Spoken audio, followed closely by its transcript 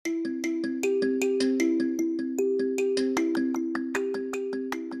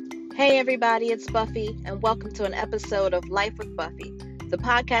Hey everybody, it's Buffy, and welcome to an episode of Life with Buffy, the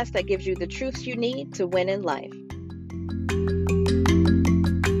podcast that gives you the truths you need to win in life.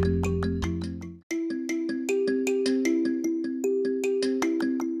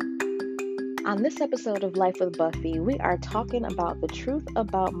 On this episode of Life with Buffy, we are talking about the truth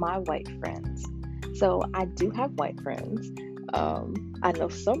about my white friends. So I do have white friends. I know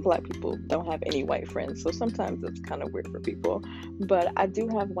some Black people don't have any white friends, so sometimes it's kind of weird for people. But I do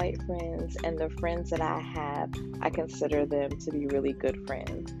have white friends, and the friends that I have, I consider them to be really good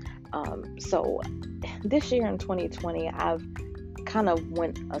friends. So this year in 2020, I've kind of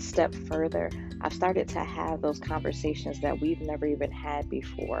went a step further. I've started to have those conversations that we've never even had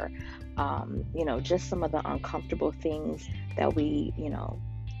before. Just some of the uncomfortable things that we,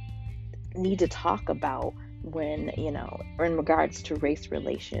 need to talk about when, or in regards to race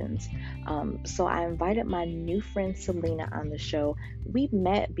relations. So I invited my new friend Selena on the show. We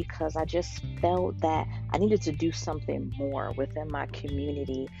met because I just felt that I needed to do something more within my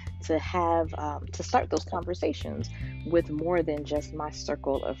community to have, to start those conversations with more than just my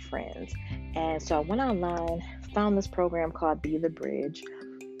circle of friends. And so I went online, found this program called Be the Bridge.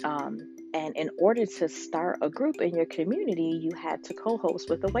 And in order to start a group in your community, you had to co-host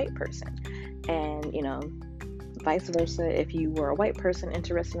with a white person. And, vice versa, if you were a white person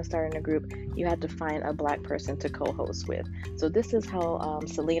interested in starting a group, you had to find a Black person to co-host with. So this is how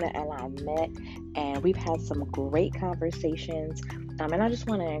Selena and I met, and we've had some great conversations. And I just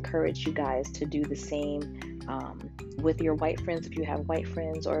want to encourage you guys to do the same with your white friends, if you have white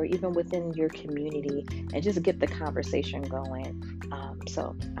friends, or even within your community, and just get the conversation going.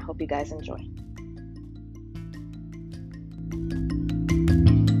 So I hope you guys enjoy.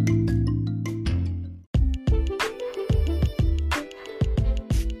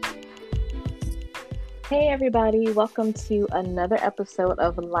 Hey everybody, welcome to another episode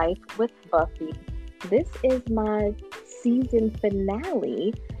of Life with Buffy. This is my season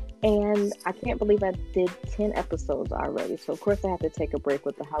finale, and I can't believe I did 10 episodes already. So of course I have to take a break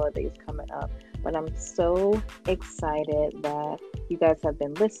with the holidays coming up, but I'm so excited that you guys have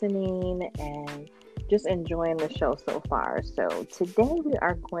been listening and just enjoying the show so far. So today we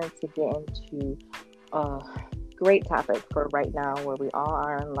are going to get into a great topic for right now, where we all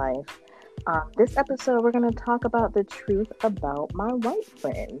are in life. This episode, we're going to talk about the truth about my white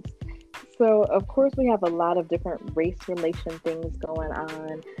friends. So, of course, we have a lot of different race relation things going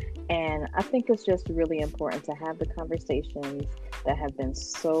on, and I think it's just really important to have the conversations that have been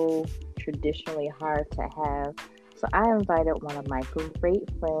so traditionally hard to have. So I invited one of my great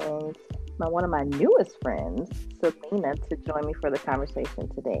friends, one of my newest friends, Selena, to join me for the conversation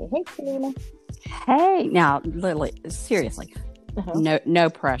today. Hey, Selena. Hey, now, Lily, seriously. Uh-huh. No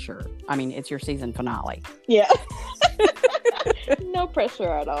pressure. I mean, it's your season finale. Yeah. No pressure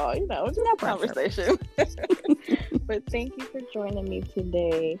at all. Just no conversation. But thank you for joining me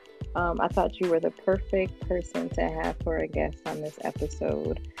today. I thought you were the perfect person to have for a guest on this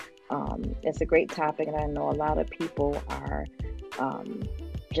episode. It's a great topic, and I know a lot of people are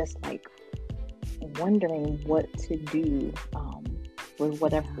just like wondering what to do with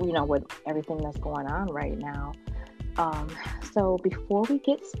whatever, with everything that's going on right now. So before we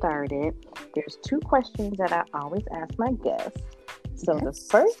get started, there's two questions that I always ask my guests. So The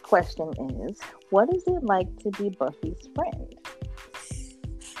first question is, what is it like to be Buffy's friend?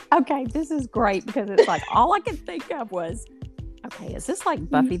 Okay, this is great because it's like all I could think of was, okay, is this like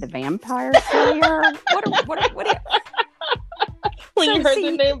Buffy the Vampire Slayer? When you heard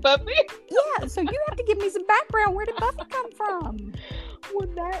the name Buffy? Yeah, so you have to give me some background. Where did Buffy come from? Well,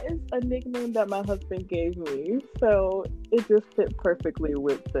 that is a nickname that my husband gave me, so it just fit perfectly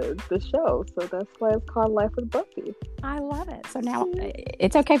with the show. So that's why it's called Life with Buffy. I love it. So now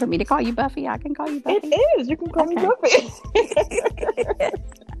it's okay for me to call you Buffy. I can call you Buffy. It is. You can call me Buffy.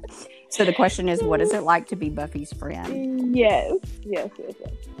 So the question is, what is it like to be Buffy's friend? Yes.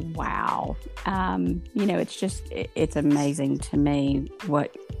 Wow. It's amazing to me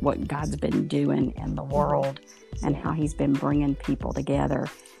what God's been doing in the world and how he's been bringing people together.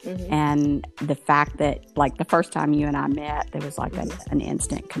 Mm-hmm. And the fact that, like, the first time you and I met, there was like an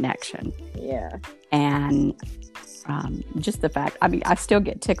instant connection. Yeah. And just the fact, I still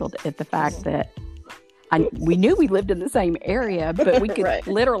get tickled at the fact that we knew we lived in the same area, but we could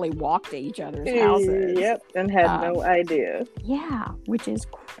literally walk to each other's houses. Yep, and had no idea. Yeah, which is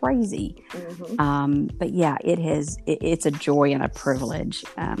crazy. Mm-hmm. But yeah, it's a joy and a privilege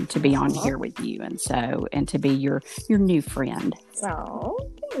to be on here with you, and to be your new friend. Oh,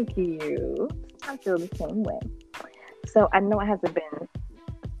 thank you. I feel the same way. So I know it hasn't been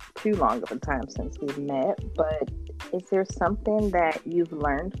too long of a time since we've met, but Is there something that you've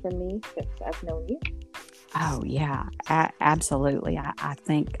learned from me since I've known you? Oh, yeah, absolutely. I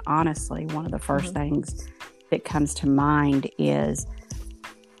think, honestly, one of the first things that comes to mind is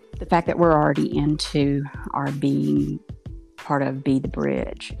the fact that we're already into our being part of Be the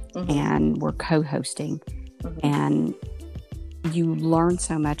Bridge, and we're co-hosting. And you learn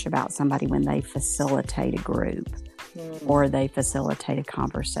so much about somebody when they facilitate a group or they facilitate a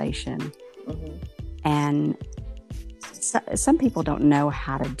conversation. And some people don't know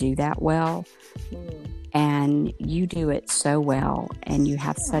how to do that well. And you do it so well, and you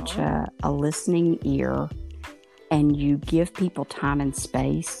have such a listening ear, and you give people time and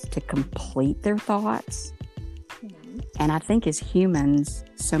space to complete their thoughts. And I think as humans,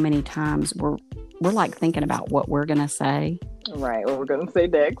 so many times we're like thinking about what we're going to say. Right, what we're going to say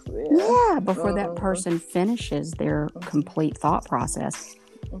next. Yeah, before that person finishes their complete thought process.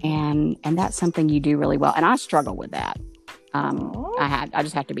 And that's something you do really well. And I struggle with that. I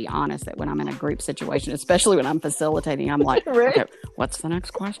just have to be honest that when I'm in a group situation, especially when I'm facilitating, I'm like, okay, what's the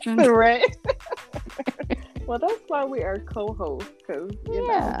next question? Right. Well, that's why we are co-hosts, because, you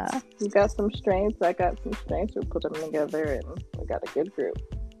know, you got some strengths, I got some strengths, we put them together, and we got a good group.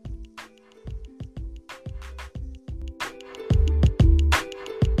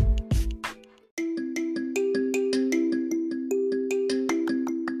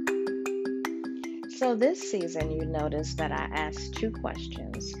 So this season, you noticed that I asked 2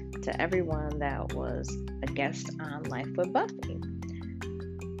 questions to everyone that was a guest on Life with Buffy.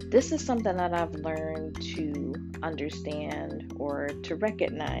 This is something that I've learned to understand or to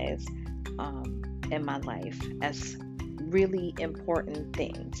recognize in my life as really important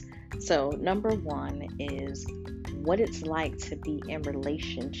things. So number 1 is what it's like to be in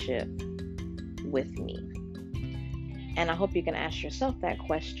relationship with me. And I hope you can ask yourself that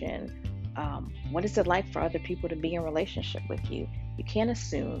question. What is it like for other people to be in relationship with you? You can't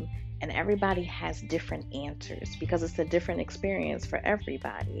assume, and everybody has different answers because it's a different experience for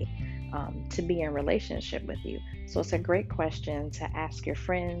everybody to be in relationship with you. So it's a great question to ask your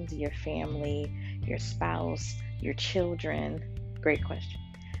friends, your family, your spouse, your children. Great question.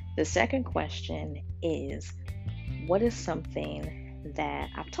 The second question is, what is something that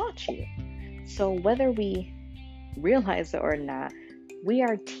I've taught you? So whether we realize it or not, we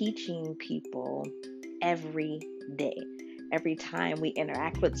are teaching people every day. Every time we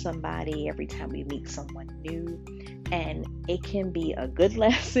interact with somebody, every time we meet someone new. And it can be a good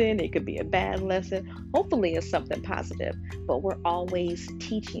lesson, it could be a bad lesson. Hopefully it's something positive, but we're always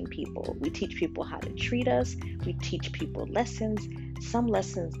teaching people. We teach people how to treat us. We teach people lessons, some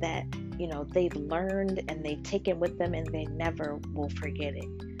lessons that, you know, they've learned and they've taken with them and they never will forget it.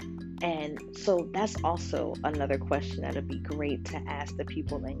 And so that's also another question that would be great to ask the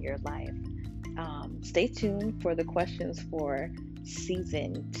people in your life. Stay tuned for the questions for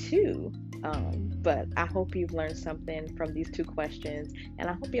season 2. But I hope you've learned something from these 2 questions, and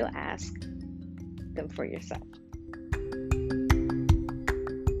I hope you'll ask them for yourself.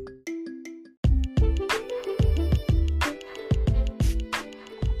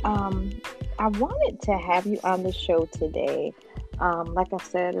 I wanted to have you on the show today. Like I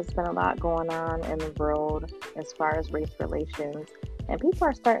said, there's been a lot going on in the world as far as race relations, and people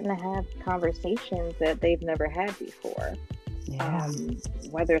are starting to have conversations that they've never had before.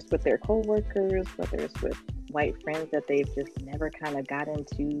 Whether it's with their coworkers, whether it's with white friends that they've just never kind of got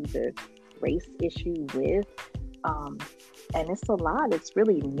into the race issue with. And it's a lot. It's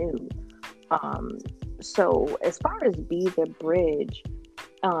really new. So as far as Be the Bridge,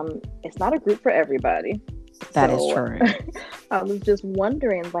 it's not a group for everybody. That is true. I was just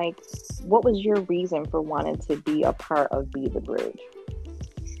wondering, like, what was your reason for wanting to be a part of Be the Bridge?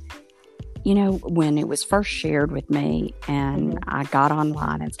 You know, when it was first shared with me and I got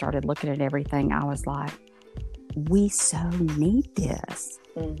online and started looking at everything, I was like, we so need this.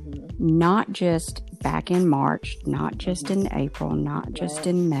 Not just back in March, not just in April, not just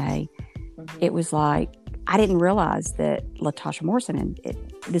in May. It was like, I didn't realize that Latasha Morrison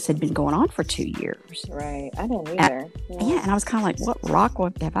this had been going on for 2 years. Right. I didn't either. And I was kind of like, what rock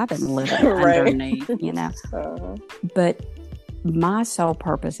have I been living underneath, you know? But my sole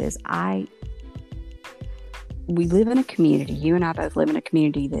purpose is we live in a community. You and I both live in a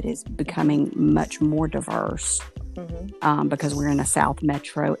community that is becoming much more diverse because we're in a South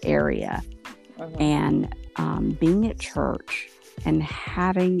Metro area. And being at church and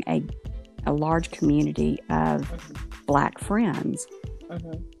having a large community of Black friends,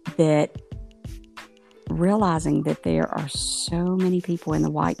 that realizing that there are so many people in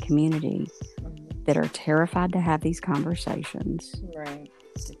the white community that are terrified to have these conversations.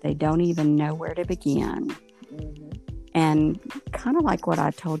 That they don't even know where to begin. And kind of like what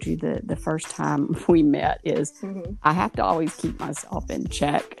I told you the first time we met is I have to always keep myself in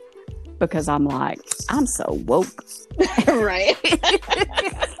check because I'm like, I'm so woke. Right.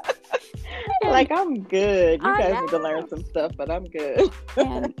 Like, I'm good. You guys need to learn some stuff, but I'm good.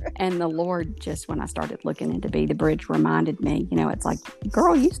 and the Lord, just when I started looking into Be the Bridge, reminded me, it's like,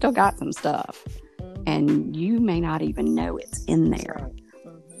 girl, you still got some stuff. And you may not even know it's in there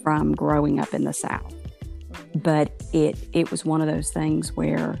from growing up in the South. But it was one of those things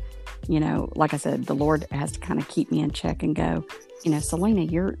where, like I said, the Lord has to kind of keep me in check and go, Selena,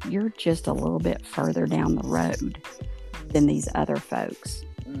 you're just a little bit further down the road than these other folks.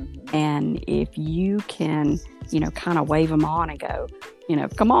 And if you can, kind of wave them on and go,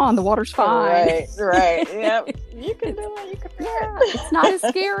 come on, the water's fine. Right. Yep. You can do it. You can do it. It's not as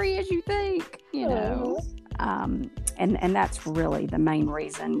scary as you think, And that's really the main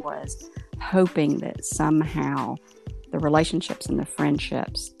reason, was hoping that somehow the relationships and the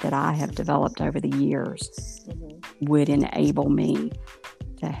friendships that I have developed over the years would enable me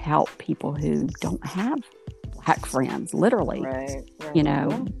to help people who don't have Black friends, literally. Right.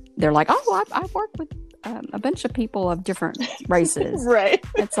 They're like, oh, I've worked with a bunch of people of different races. Right.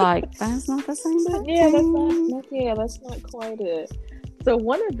 It's like, that's not the same thing. That's not quite it. So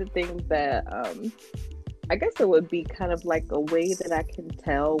one of the things that I guess it would be kind of like a way that I can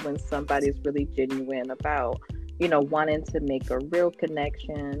tell when somebody's really genuine about, wanting to make a real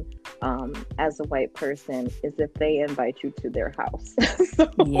connection as a white person, is if they invite you to their house.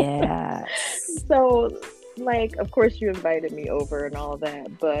 So, like, of course you invited me over and all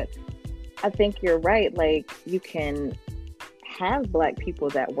that, but I think you're right. Like, you can have Black people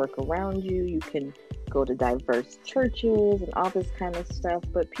that work around you. You can go to diverse churches and all this kind of stuff,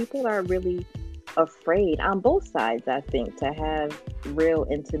 but people are really afraid on both sides, I think, to have real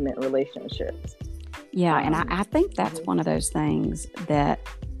intimate relationships. Yeah, and I think that's one of those things that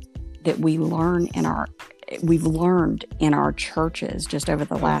we've learned in our churches just over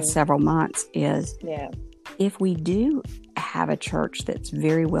the last several months is if we do have a church that's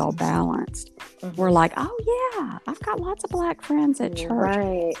very well balanced, we're like, oh yeah, I've got lots of Black friends at church.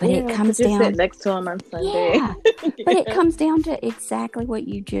 Right. But it comes down, sit next to them on Sunday. Yeah. But it comes down to exactly what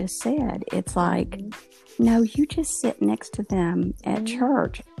you just said. It's like, no, you just sit next to them at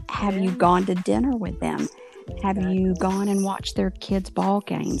church. Have you gone to dinner with them? Have you gone and watched their kids' ball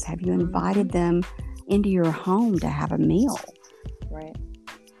games? Have you invited them into your home to have a meal? Right.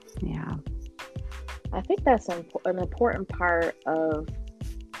 Yeah. I think that's an important part of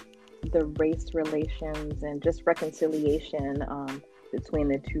the race relations and just reconciliation between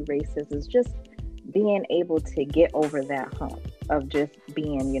the two races, is just being able to get over that hump of just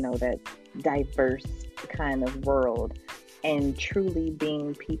being, that diverse kind of world, and truly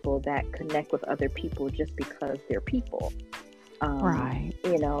being people that connect with other people just because they're people. Right.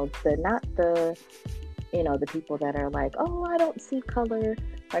 The people that are like, oh, I don't see color.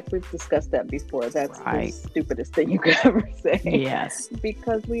 Like, we've discussed that before. That's the stupidest thing you could ever say. Yes.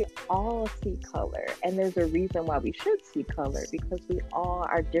 Because we all see color. And there's a reason why we should see color, because we all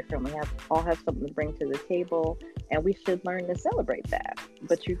are different. We all have something to bring to the table, and we should learn to celebrate that.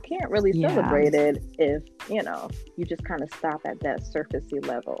 But you can't really celebrate it if, you just kind of stop at that surfacey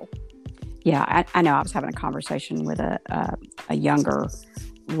level. Yeah, I know. I was having a conversation with a younger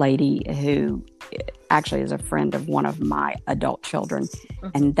lady who actually is a friend of one of my adult children,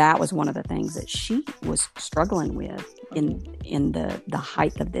 and that was one of the things that she was struggling with in the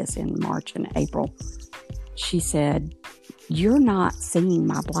height of this in March and April. She said, "You're not seeing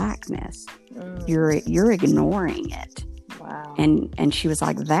my Blackness. You're ignoring it." Wow. And she was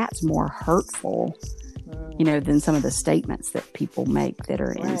like, "That's more hurtful, than some of the statements that people make that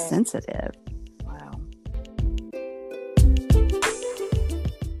are insensitive."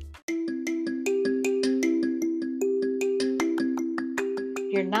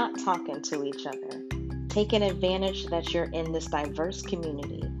 You're not talking to each other, taking advantage that you're in this diverse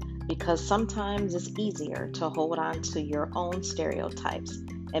community, because sometimes it's easier to hold on to your own stereotypes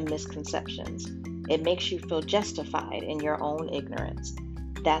and misconceptions. It makes you feel justified in your own ignorance.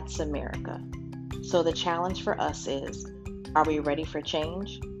 That's America. So the challenge for us is, are we ready for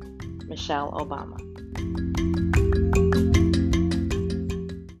change? Michelle Obama.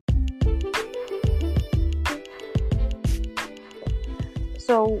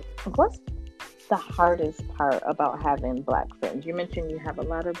 So what's the hardest part about having Black friends? You mentioned you have a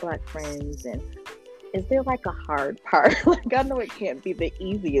lot of Black friends, and is there like a hard part? Like, I know it can't be the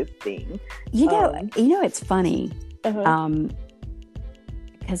easiest thing. It's funny. Because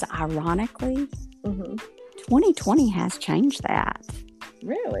ironically, 2020 has changed that.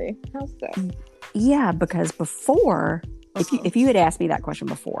 Really? How's that? Yeah, because before, if you had asked me that question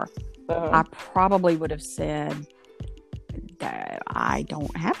before, I probably would have said that I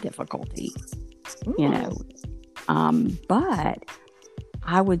don't have difficulty, you know. But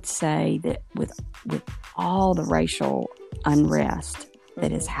I would say that with all the racial unrest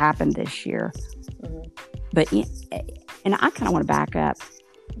that has happened this year, and I kind of want to back up.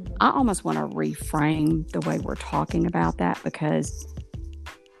 I almost want to reframe the way we're talking about that, because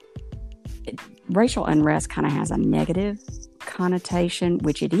racial unrest kind of has a negative connotation,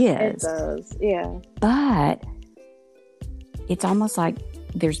 which it is. It does, yeah. But it's almost like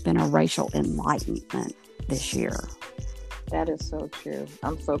there's been a racial enlightenment this year. That is so true.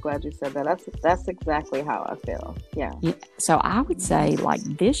 I'm so glad you said that. That's exactly how I feel. Yeah. So I would say, like,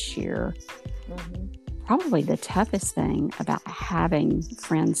 this year, probably the toughest thing about having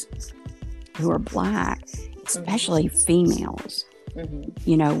friends who are Black, especially females,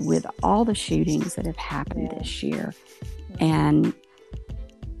 you know, with all the shootings that have happened this year, and,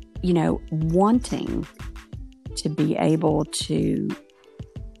 you know, wanting to be able to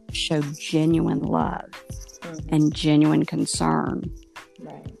show genuine love and genuine concern.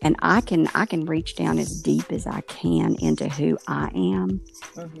 Right. And I can reach down as deep as I can into who I am,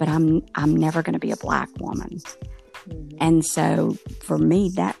 but I'm never going to be a Black woman. And so for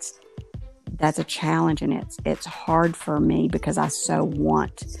me, that's a challenge, and it's hard for me because I so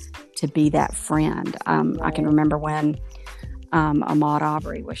want to be that friend. I can remember when Ahmaud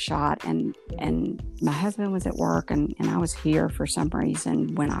Arbery was shot, and my husband was at work, and I was here for some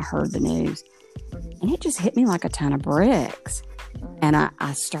reason when I heard the news, and it just hit me like a ton of bricks. And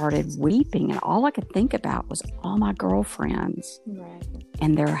I started weeping, and all I could think about was all my girlfriends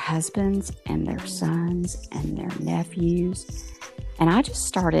and their husbands and their sons and their nephews. And I just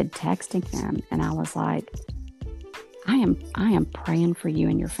started texting them, and I was like, I am praying for you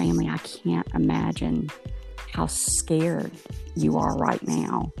and your family. I can't imagine how scared you are right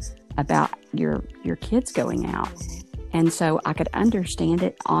now about your kids going out. And so I could understand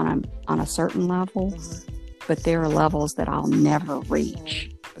it on a certain level, but there are levels that I'll never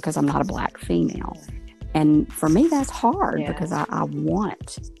reach because I'm not a Black female. And for me, that's hard because I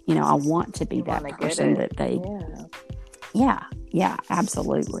want to be that person that they, yeah,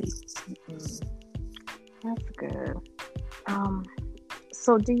 absolutely. That's good.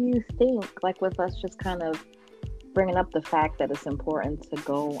 So do you think, like, with us just kind of bringing up the fact that it's important to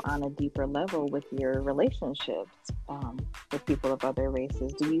go on a deeper level with your relationships with people of other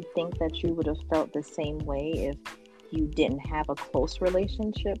races, do you think that you would have felt the same way if you didn't have a close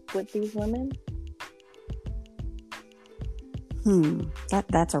relationship with these women?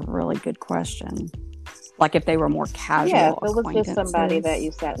 That's a really good question. Like, if they were more casual if it was just somebody that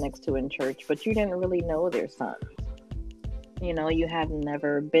you sat next to in church, but you didn't really know their sons. You know, you had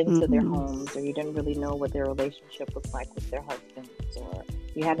never been to their homes, or you didn't really know what their relationship was like with their husbands, or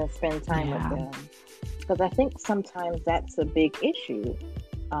you hadn't spent time with them. Because I think sometimes that's a big issue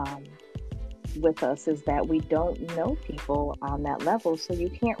with us, is that we don't know people on that level, so you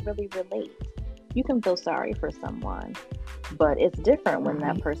can't really relate. You can feel sorry for someone, but it's different when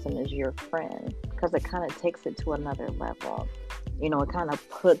that person is your friend, because it kind of takes it to another level. You know, it kind of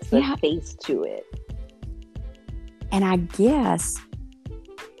puts a face to it. And I guess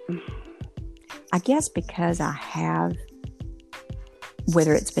because I have,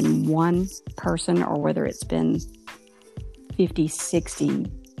 whether it's been one person or whether it's been 50, 60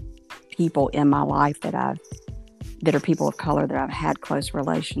 people in my life that are people of color that I've had close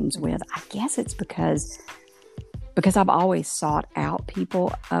relations with, I guess it's because I've always sought out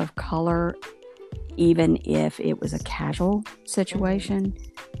people of color, even if it was a casual situation.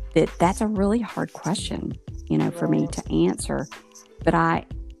 That's a really hard question, you know, for me to answer. But I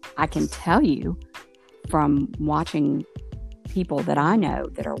can tell you from watching people that I know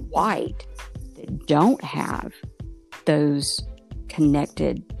that are white that don't have those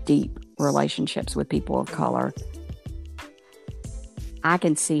connected, deep relationships with people of color, I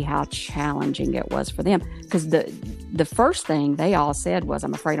can see how challenging it was for them. Because the first thing they all said was,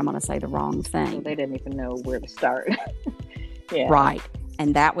 I'm afraid I'm going to say the wrong thing. They didn't even know where to start. Right.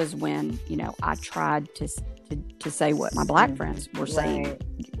 And that was when, you know, I tried to say what my Black friends were saying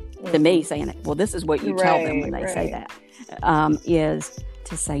to me, saying, well, this is what you tell them when they say that, is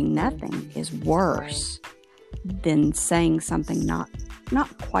to say nothing is worse than saying something not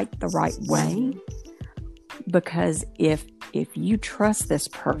quite the right way. Because if you trust this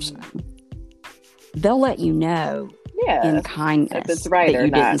person, they'll let you know in kindness if it's right or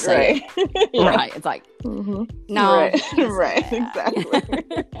not. Didn't say it. Right. It's like, no. Right. Exactly.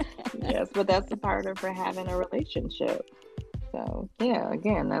 Yes, but that's a part of having a relationship. So yeah,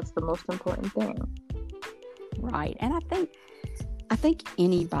 again, that's the most important thing. Right. And I think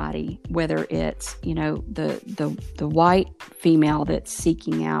anybody, whether it's, the white female that's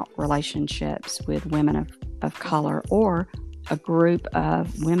seeking out relationships with women of color, or a group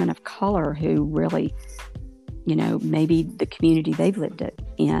of women of color who really, maybe the community they've lived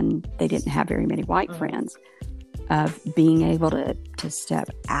in, they didn't have very many white friends, of being able to step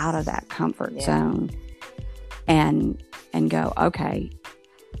out of that comfort zone and go, okay,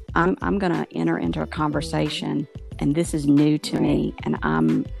 I'm going to enter into a conversation, and this is new to me, and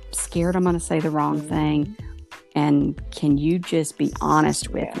I'm scared I'm going to say the wrong thing, and can you just be honest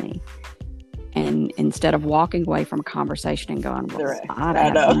with me? And instead of walking away from a conversation and going, well, I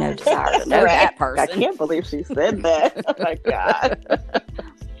have no desire to know that person. I can't believe she said that. Oh my God.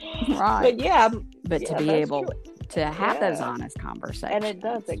 Right. But to be able to have those honest conversations. And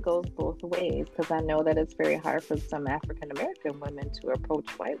it goes both ways, because I know that it's very hard for some African American women to approach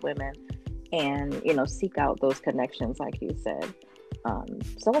white women and, seek out those connections, like you said.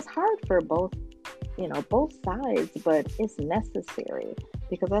 So it's hard for both sides, but it's necessary,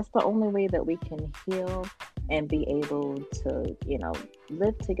 because that's the only way that we can heal and be able to,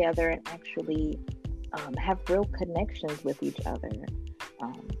 live together and actually have real connections with each other.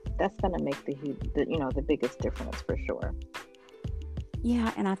 That's going to make the biggest difference, for sure.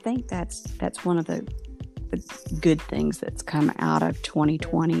 Yeah, and I think that's one of the good things that's come out of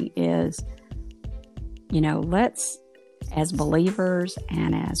 2020 is, let's, as believers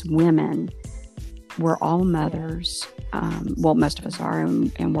and as women, we're all mothers. Well, most of us are,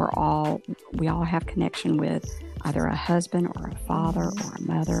 and we all have connection with either a husband or a father or a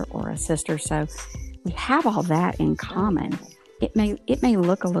mother or a sister. So we have all that in common. It may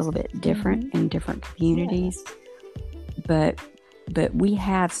look a little bit different in different communities, but we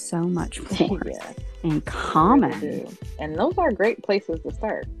have so much more in common. Really, and those are great places to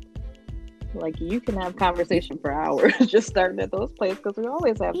start. Like, you can have conversation for hours just starting at those places, because we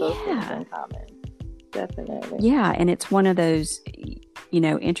always have those things in common. Definitely. Yeah, and it's one of those,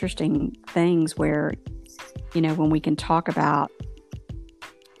 interesting things where, when we can talk about,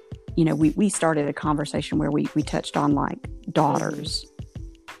 we started a conversation where we touched on, like, daughters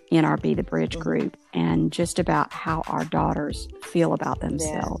in our Be the Bridge group, and just about how our daughters feel about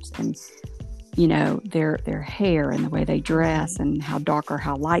themselves, and their hair and the way they dress, and how dark or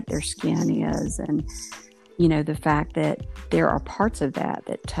how light their skin is, and the fact that there are parts of that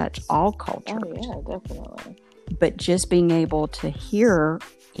touch all cultures. Oh yeah, definitely. But just being able to hear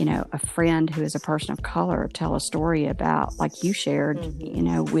a friend who is a person of color tell a story about, like you shared,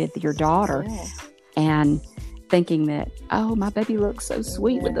 with your daughter, and thinking that, oh, my baby looks so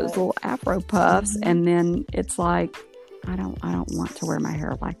sweet with those little Afro puffs, and then it's like, I don't want to wear my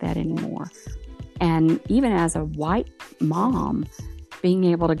hair like that anymore. And even as a white mom, being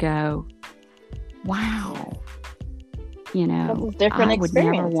able to go, wow, different I would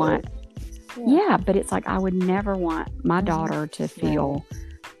never want. Yeah, but it's like, I would never want my daughter to feel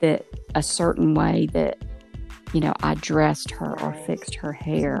that a certain way that, I dressed her or fixed her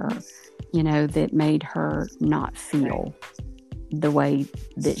hair, that made her not feel the way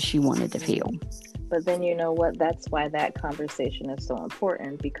that she wanted to feel. But then, that's why that conversation is so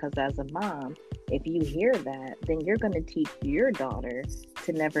important, because as a mom, if you hear that, then you're going to teach your daughter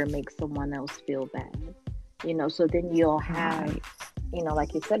to never make someone else feel bad. So then you'll have,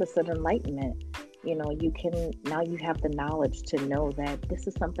 like you said, it's an enlightenment. You have the knowledge to know that this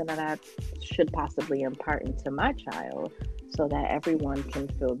is something that I should possibly impart into my child, so that everyone can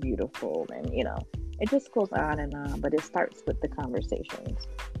feel beautiful. And, it just goes on and on, but it starts with the conversations,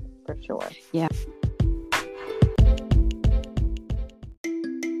 for sure. Yeah.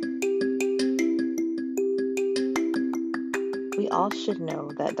 We all should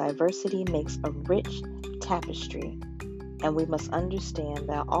know that diversity makes a rich tapestry, and we must understand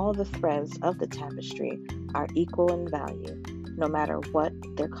that all the threads of the tapestry are equal in value, no matter what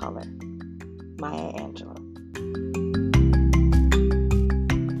their color. Maya Angelou.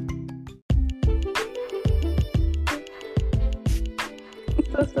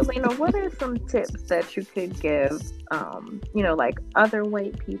 So, Selena, what are some tips that you could give, like other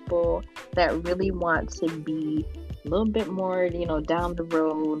white people that really want to be a little bit more, down the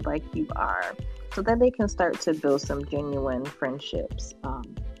road like you are, so that they can start to build some genuine friendships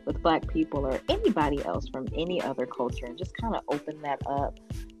with Black people or anybody else from any other culture, and just kind of open that up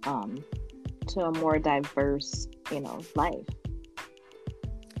to a more diverse, life?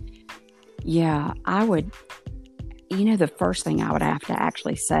 Yeah, I would, the first thing I would have to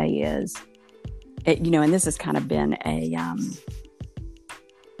actually say is, and this has kind of been a, kind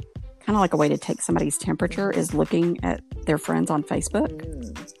of like a way to take somebody's temperature, is looking at their friends on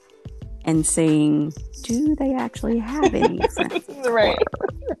Facebook and seeing, do they actually have any friends right.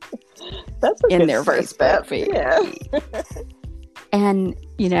 That's in their Facebook feed. Yeah. And,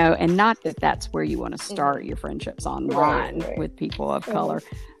 you know, and not that that's where you want to start your friendships online with people of color.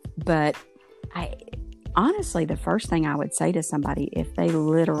 But honestly, the first thing I would say to somebody, if they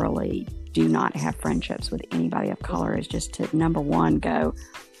literally do not have friendships with anybody of color, is just to, number one, go,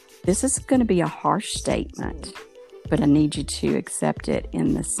 this is going to be a harsh statement, but I need you to accept it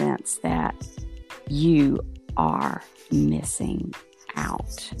in the sense that you are missing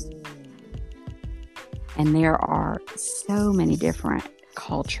out. And there are so many different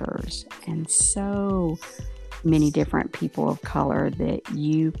cultures and so many different people of color that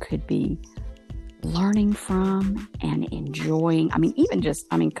you could be learning from and enjoying. I mean, even just,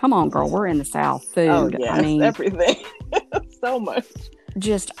 I mean, come on, girl, we're in the South. Food. Oh, yes, I mean, everything. So much.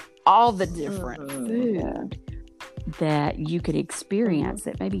 Just all the different food that you could experience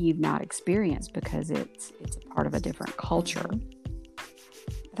that maybe you've not experienced because it's a part of a different culture.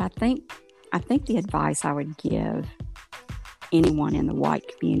 But I think the advice I would give anyone in the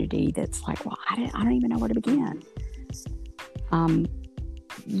white community that's like, well, I don't even know where to begin.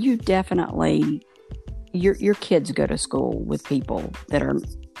 You definitely, your kids go to school with people that are,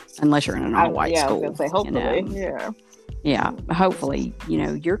 unless you're in an all-white school. I was going to say, hopefully, you know? Yeah, hopefully, you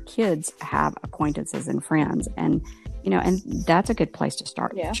know, your kids have acquaintances and friends, and, you know, and that's a good place to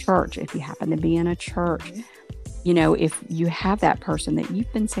start. Church, if you happen to be in a church. You know, if you have that person that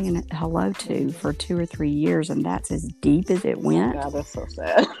you've been saying hello to for 2 or 3 years and that's as deep as it went. God, that's so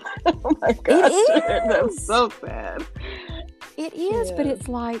sad. Oh my gosh. That's so sad. It is, but it's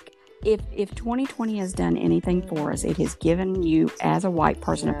like, if 2020 has done anything for us, it has given you as a white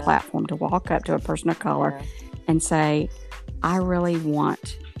person a platform to walk up to a person of color and say, I really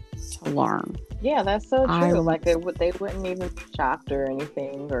want to learn. Yeah, that's so true. Like they wouldn't even be shocked or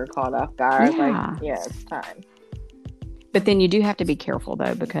anything or caught off guard. Like, it's time. But then you do have to be careful,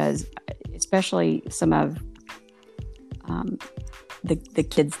 though, because especially some of the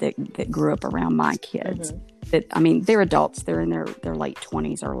kids that grew up around my kids, that, I mean, they're adults. They're in their late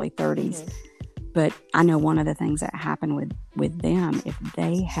 20s, early 30s. But I know one of the things that happened with them, if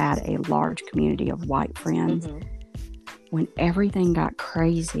they had a large community of white friends, when everything got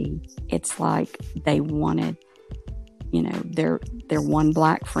crazy, it's like they wanted, you know, their one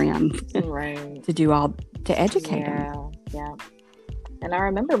black friend to do all, to educate them. Yeah. And I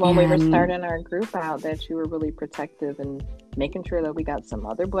remember when we were starting our group out that you were really protective and making sure that we got some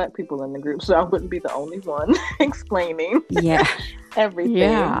other black people in the group so I wouldn't be the only one explaining everything.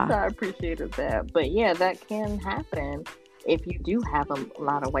 Yeah. So I appreciated that. But yeah, that can happen if you do have a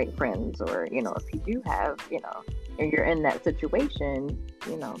lot of white friends, or, you know, if you do have, you know, and you're in that situation,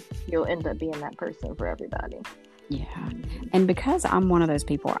 you know, you'll end up being that person for everybody. Yeah. And because I'm one of those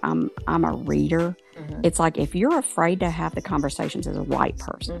people, I'm a reader. It's like, if you're afraid to have the conversations as a white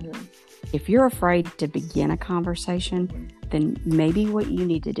person, if you're afraid to begin a conversation, then maybe what you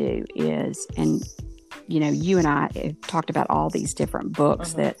need to do is, and, you know, you and I have talked about all these different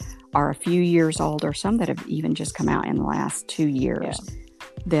books that are a few years old, or some that have even just come out in the last 2 years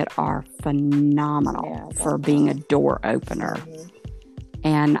that are phenomenal for being a door opener.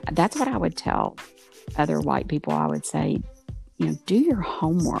 And that's what I would tell other white people. I would say, you know, do your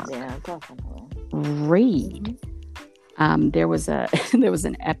homework. Yeah, definitely. Read. There was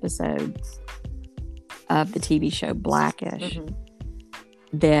an episode of the TV show Blackish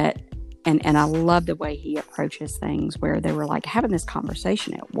that, and I love the way he approaches things, where they were like having this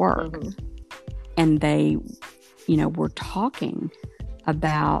conversation at work, and they, you know, were talking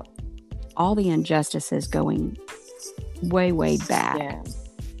about all the injustices going way, way back. Yeah.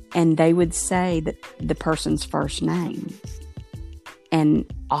 And they would say that the person's first name, and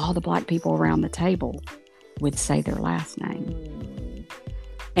all the black people around the table would say their last name.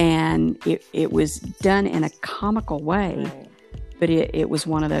 And it was done in a comical way, but it was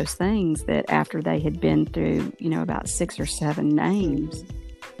one of those things that after they had been through, you know, about 6 or 7 names,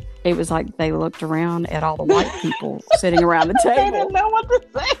 it was like they looked around at all the white people sitting around the table. They didn't know what to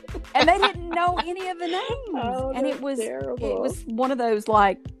say. And they didn't know any of the names. Oh, and it was one of those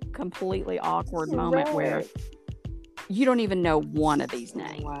like completely awkward moment where you don't even know one of these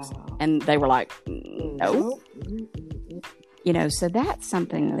names. Wow. And they were like, nope. You know, so that's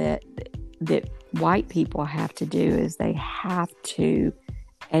something that white people have to do, is they have to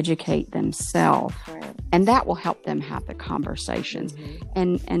educate themselves, and that will help them have the conversations.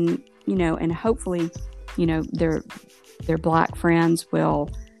 And you know, and hopefully, you know, their black friends will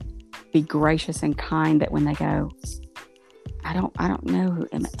be gracious and kind, that when they go, I don't know who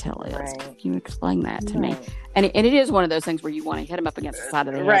Emmett Till is. Right. Can you explain that to me? Right. And it is one of those things where you want to hit them up against the side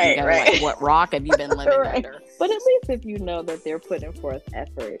of the head Right, and go, right. like, what rock have you been living Right. under? But at least if you know that they're putting forth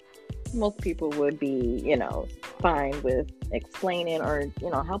effort, most people would be, fine with explaining or,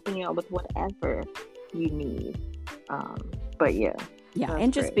 helping you out with whatever you need. But yeah. Yeah, That's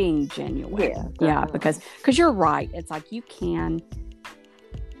and just great. being genuine. Yeah, Yeah, definitely. because you're right. It's like you can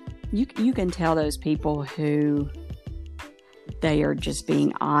tell those people who they are just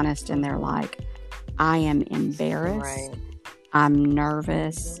being honest and they're like, I am embarrassed. Right. I'm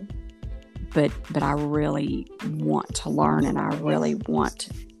nervous, Mhm. but I really want to learn, and I really want,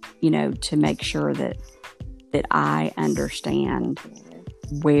 to make sure that I understand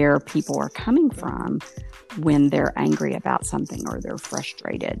where people are coming from when they're angry about something or they're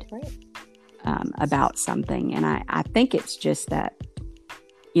frustrated Right. about something. And I think it's just that,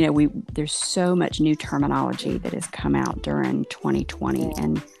 there's so much new terminology that has come out during 2020, Yeah.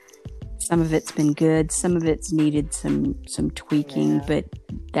 and some of it's been good, some of it's needed some tweaking, Yeah. but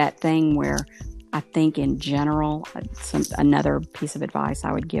that thing where I think in general, another piece of advice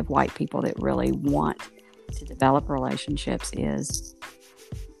I would give white people that really want to develop relationships is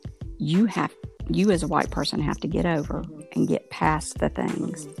you as a white person have to get over and get past the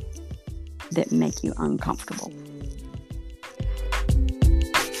things that make you uncomfortable.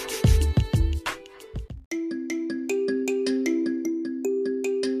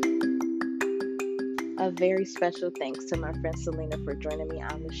 A very special thanks to my friend Selena for joining me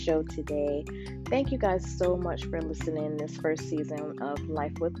on the show today. Thank you guys so much for listening this first season of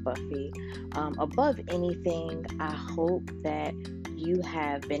Life with Buffy. Above anything, I hope that you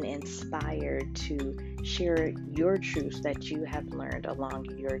have been inspired to share your truths that you have learned along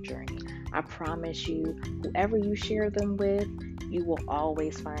your journey. I promise you, whoever you share them with, you will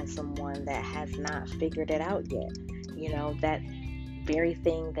always find someone that has not figured it out yet. That very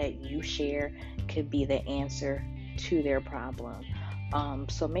thing that you share could be the answer to their problem.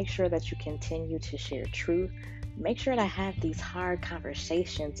 So make sure that you continue to share truth. Make sure to have these hard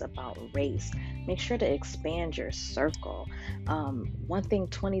conversations about race. Make sure to expand your circle. One thing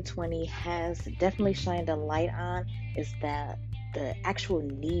 2020 has definitely shined a light on is that the actual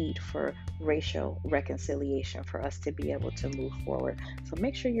need for racial reconciliation for us to be able to move forward. So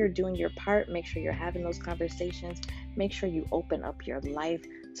make sure you're doing your part. Make sure you're having those conversations. Make sure you open up your life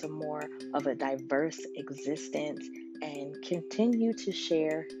to more of a diverse existence and continue to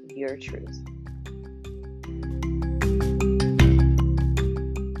share your truth.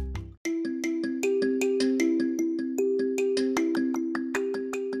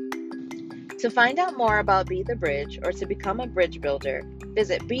 To find out more about Be the Bridge or to become a bridge builder,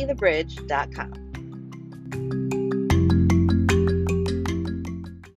 visit BeTheBridge.com.